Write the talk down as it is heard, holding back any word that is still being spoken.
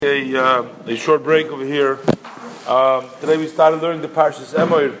A short break over here. Today we started learning the Parshas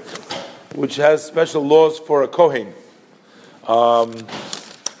Emor, which has special laws for a Kohen.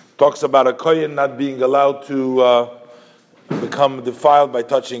 Talks about a Kohen not being allowed to become defiled by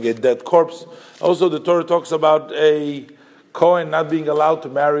touching a dead corpse. Also, the Torah talks about a Kohen not being allowed to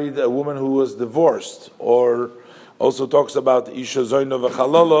marry a woman who was divorced, or also talks about Isha Zoyna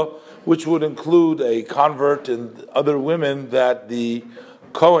v'Chalala, which would include a convert and other women that the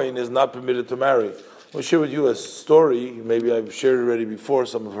Kohen is not permitted to marry. I'll share with you a story. Maybe I've shared it already before.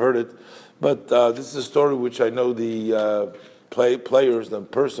 Some have heard it, but this is a story which I know the players them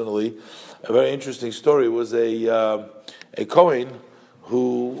personally. A very interesting story. It was a Kohen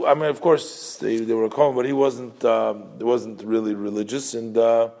who, I mean, of course they were a Kohen, but he wasn't really religious, and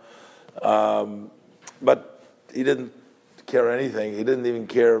but he didn't care anything. He didn't even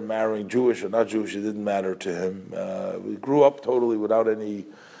care marrying Jewish or not Jewish. It didn't matter to him. He grew up totally without any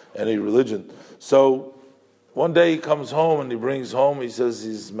religion. So one day he comes home and he brings home. He says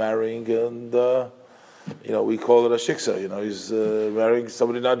he's marrying, and we call it a shiksa. He's marrying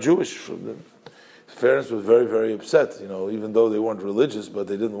somebody not Jewish. His parents were very, very upset. Even though they weren't religious, but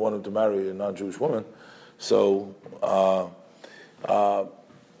they didn't want him to marry a non-Jewish woman. So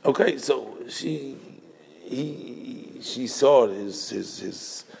okay, so she saw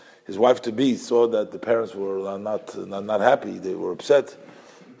his wife to be saw that the parents were not happy. They were upset.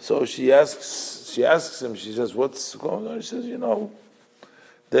 So she asks him. She says, "What's going on?" He says,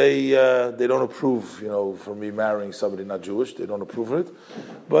 they don't approve, for me marrying somebody not Jewish. They don't approve of it.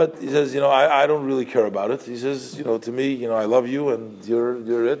 But he says, I don't really care about it. He says, to me, I love you and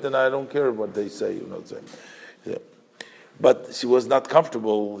you're it, and I don't care what they say. Yeah. But she was not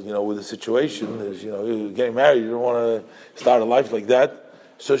comfortable, with the situation. You're getting married, you don't want to start a life like that.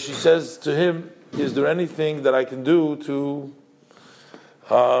 So she says to him, "Is there anything that I can do to,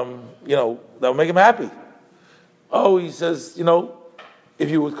 that'll make him happy?" Oh, he says, if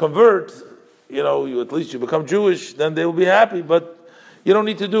you would convert, at least you become Jewish, then they will be happy. But you don't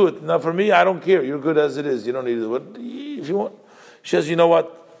need to do it. Now, for me, I don't care. You're good as it is. You don't need to do it. But if you want, she says, "You know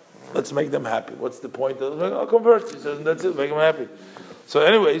what? Let's make them happy. What's the point? I'll convert." He says, and "That's it. Make them happy." So,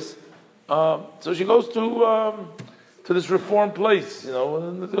 anyways, so she goes to this reform place,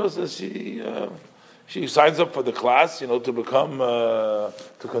 and she signs up for the class, to become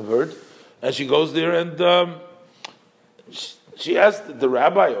to convert, and she goes there, and she asked the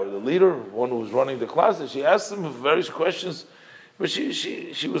rabbi or the leader, one who was running the class, and she asked him various questions, but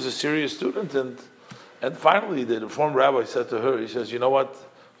she was a serious student, and finally the reform rabbi said to her, he says, "You know what?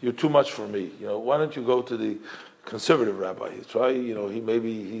 You're too much for me. Why don't you go to the conservative rabbi? Try, he'll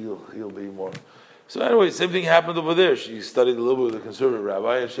be more." So anyway, same thing happened over there. She studied a little bit with the conservative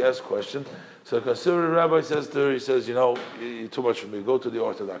rabbi, and she asked a question. So the conservative rabbi says to her, he says, "You're too much for me. Go to the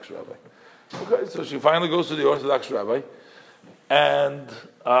Orthodox rabbi." Okay, so she finally goes to the Orthodox rabbi, and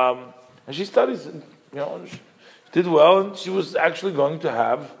she studies, she did well, and she was actually going to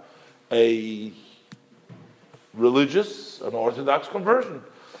have an Orthodox conversion.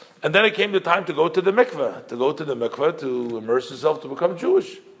 And then it came the time to go to the mikveh, to immerse herself, to become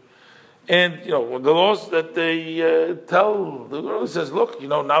Jewish. And, the laws that they tell, the girl says, "Look,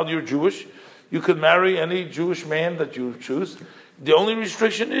 now you're Jewish, you can marry any Jewish man that you choose. The only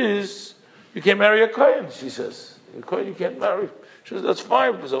restriction is you can't marry a Kohen," she says. A Kohen you can't marry. She says, "That's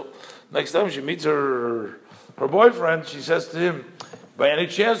fine." So next time she meets her boyfriend, she says to him, "By any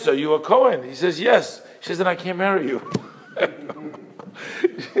chance, are you a Kohen?" He says, "Yes." She says, "Then I can't marry you."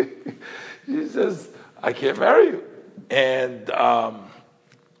 She says, "I can't marry you." And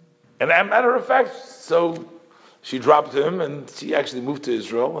as a matter of fact, so she dropped him, and she actually moved to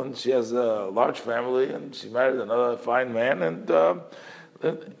Israel, and she has a large family, and she married another fine man, and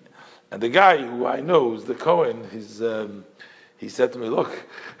the guy who I know is the Kohen, he said to me, "Look,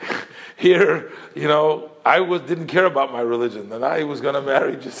 here, I didn't care about my religion, and I was going to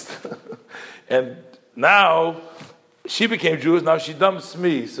marry just, and now she became Jewish, now she dumps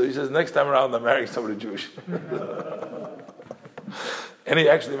me." So he says, "Next time around, I'm marrying somebody Jewish." And he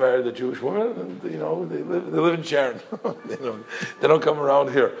actually married a Jewish woman, and they live in Sharon. They don't come around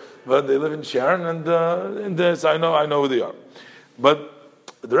here, but they live in Sharon, and this I know who they are. But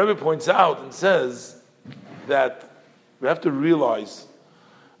the Rebbe points out and says that we have to realize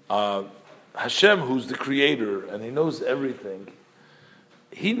Hashem, who's the creator, and He knows everything.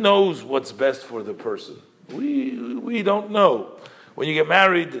 He knows what's best for the person. We don't know. When you get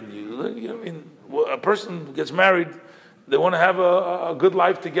married, and a person gets married, they want to have a good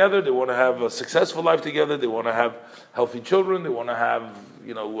life together. They want to have a successful life together. They want to have healthy children. They want to have,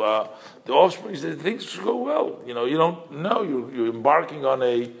 the offspring. Things should go well. You don't know. You're embarking on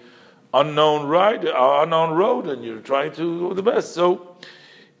a unknown road, and you're trying to go the best. So,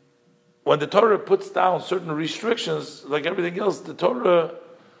 when the Torah puts down certain restrictions, like everything else, the Torah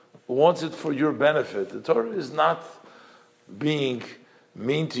wants it for your benefit. The Torah is not being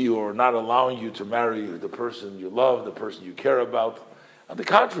mean to you or not allowing you to marry the person you love, the person you care about. On the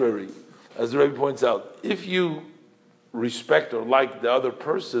contrary, as the Rebbe points out, if you respect or like the other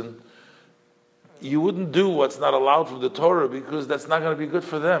person, you wouldn't do what's not allowed from the Torah because that's not going to be good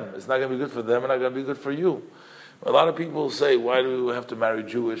for them. It's not going to be good for them and not going to be good for you. A lot of people say, why do we have to marry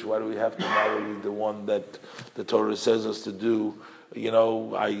Jewish? Why do we have to marry the one that the Torah says us to do?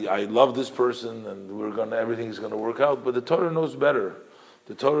 I love this person and everything's going to work out. But the Torah knows better.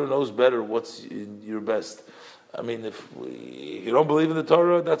 The Torah knows better what's in your best. I mean, if you don't believe in the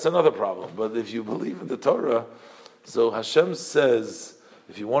Torah, that's another problem. But if you believe in the Torah, so Hashem says,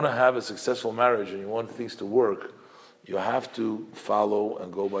 if you want to have a successful marriage and you want things to work, you have to follow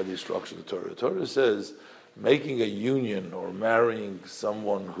and go by the instruction of the Torah. The Torah says, making a union or marrying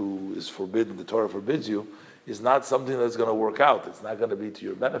someone who is forbidden, the Torah forbids you, is not something that's going to work out. It's not going to be to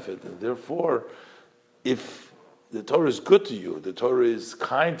your benefit. And therefore, if the Torah is good to you, the Torah is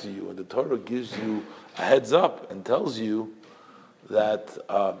kind to you, and the Torah gives you a heads up and tells you that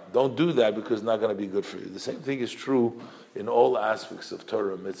don't do that because it's not going to be good for you. The same thing is true in all aspects of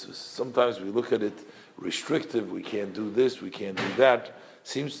Torah mitzvahs. Sometimes we look at it restrictive, we can't do this, we can't do that.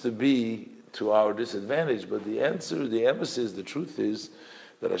 Seems to be to our disadvantage, but the emphasis, the truth is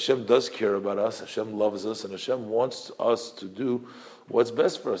that Hashem does care about us, Hashem loves us, and Hashem wants us to do what's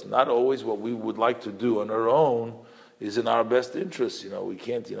best for us. Not always what we would like to do on our own is in our best interest. We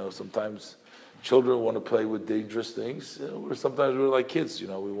can't, sometimes children want to play with dangerous things, or sometimes we're like kids, we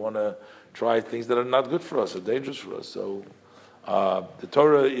want to try things that are not good for us or dangerous for us. So the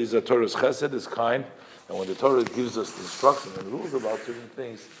Torah is a Torah's chesed, is kind, and when the Torah gives us the instruction and rules about certain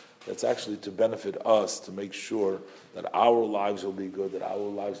things, that's actually to benefit us, to make sure that our lives will be good, that our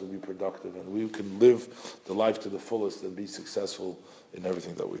lives will be productive, and we can live the life to the fullest and be successful in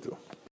everything that we do.